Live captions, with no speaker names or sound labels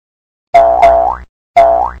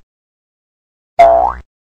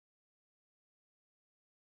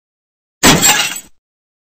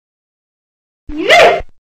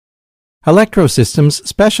Electro Systems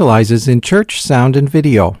specializes in church sound and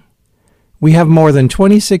video. We have more than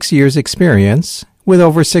 26 years' experience with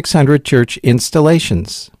over 600 church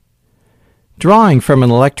installations. Drawing from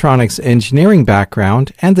an electronics engineering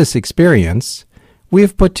background and this experience, we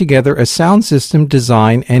have put together a sound system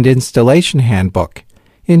design and installation handbook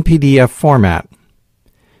in PDF format.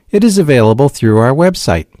 It is available through our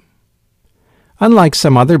website. Unlike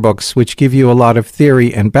some other books which give you a lot of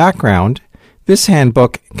theory and background, this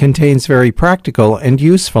handbook contains very practical and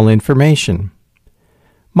useful information.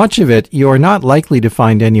 Much of it you are not likely to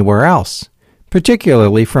find anywhere else,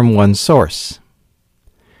 particularly from one source.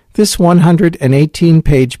 This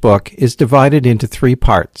 118-page book is divided into 3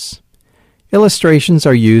 parts. Illustrations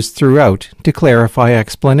are used throughout to clarify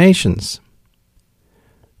explanations.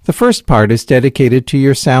 The first part is dedicated to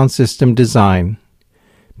your sound system design.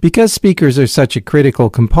 Because speakers are such a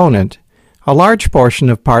critical component, a large portion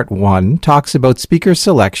of Part 1 talks about speaker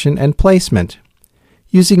selection and placement,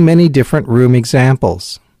 using many different room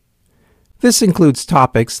examples. This includes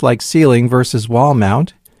topics like ceiling versus wall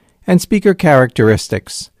mount and speaker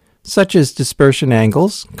characteristics, such as dispersion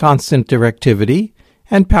angles, constant directivity,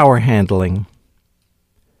 and power handling.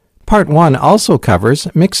 Part 1 also covers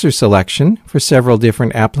mixer selection for several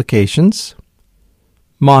different applications,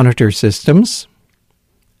 monitor systems,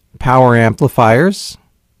 power amplifiers,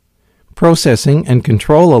 processing and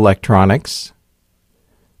control electronics,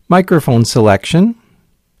 microphone selection,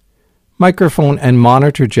 microphone and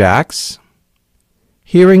monitor jacks,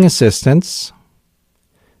 hearing assistance,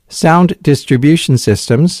 sound distribution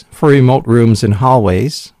systems for remote rooms and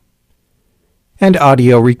hallways, and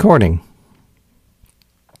audio recording.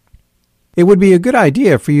 It would be a good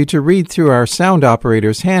idea for you to read through our Sound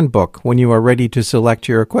Operator's Handbook when you are ready to select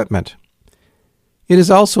your equipment. It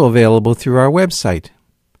is also available through our website.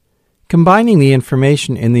 Combining the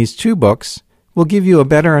information in these 2 books will give you a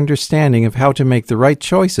better understanding of how to make the right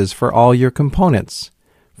choices for all your components,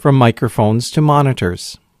 from microphones to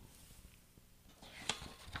monitors.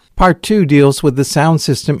 Part 2 deals with the sound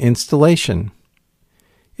system installation.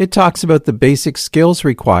 It talks about the basic skills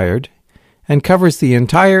required and covers the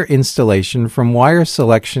entire installation from wire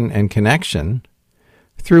selection and connection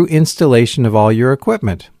through installation of all your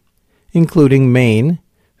equipment, including main,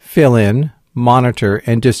 fill-in, monitor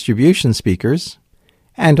and distribution speakers,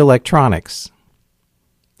 and electronics.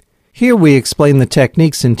 Here we explain the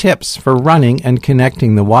techniques and tips for running and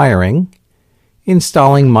connecting the wiring,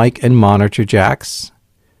 installing mic and monitor jacks,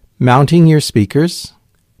 mounting your speakers,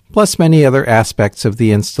 plus many other aspects of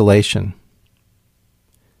the installation.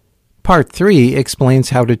 Part 3 explains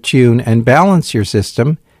how to tune and balance your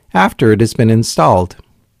system after it has been installed.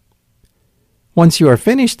 Once you are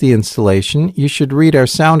finished the installation, you should read our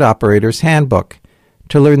Sound Operator's Handbook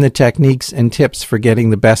to learn the techniques and tips for getting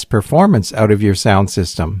the best performance out of your sound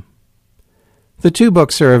system. The 2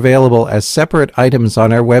 books are available as separate items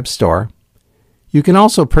on our web store. You can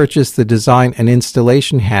also purchase the Design and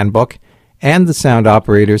Installation Handbook and the Sound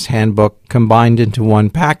Operator's Handbook combined into one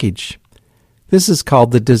package. This is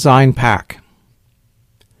called the Design Pack.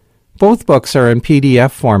 Both books are in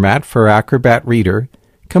PDF format for Acrobat Reader,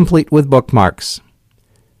 complete with bookmarks.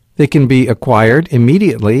 They can be acquired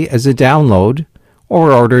immediately as a download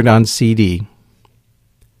or ordered on CD.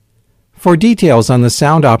 For details on the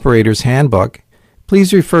Sound Operator's Handbook,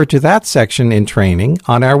 please refer to that section in training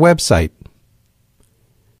on our website.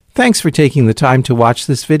 Thanks for taking the time to watch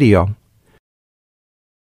this video.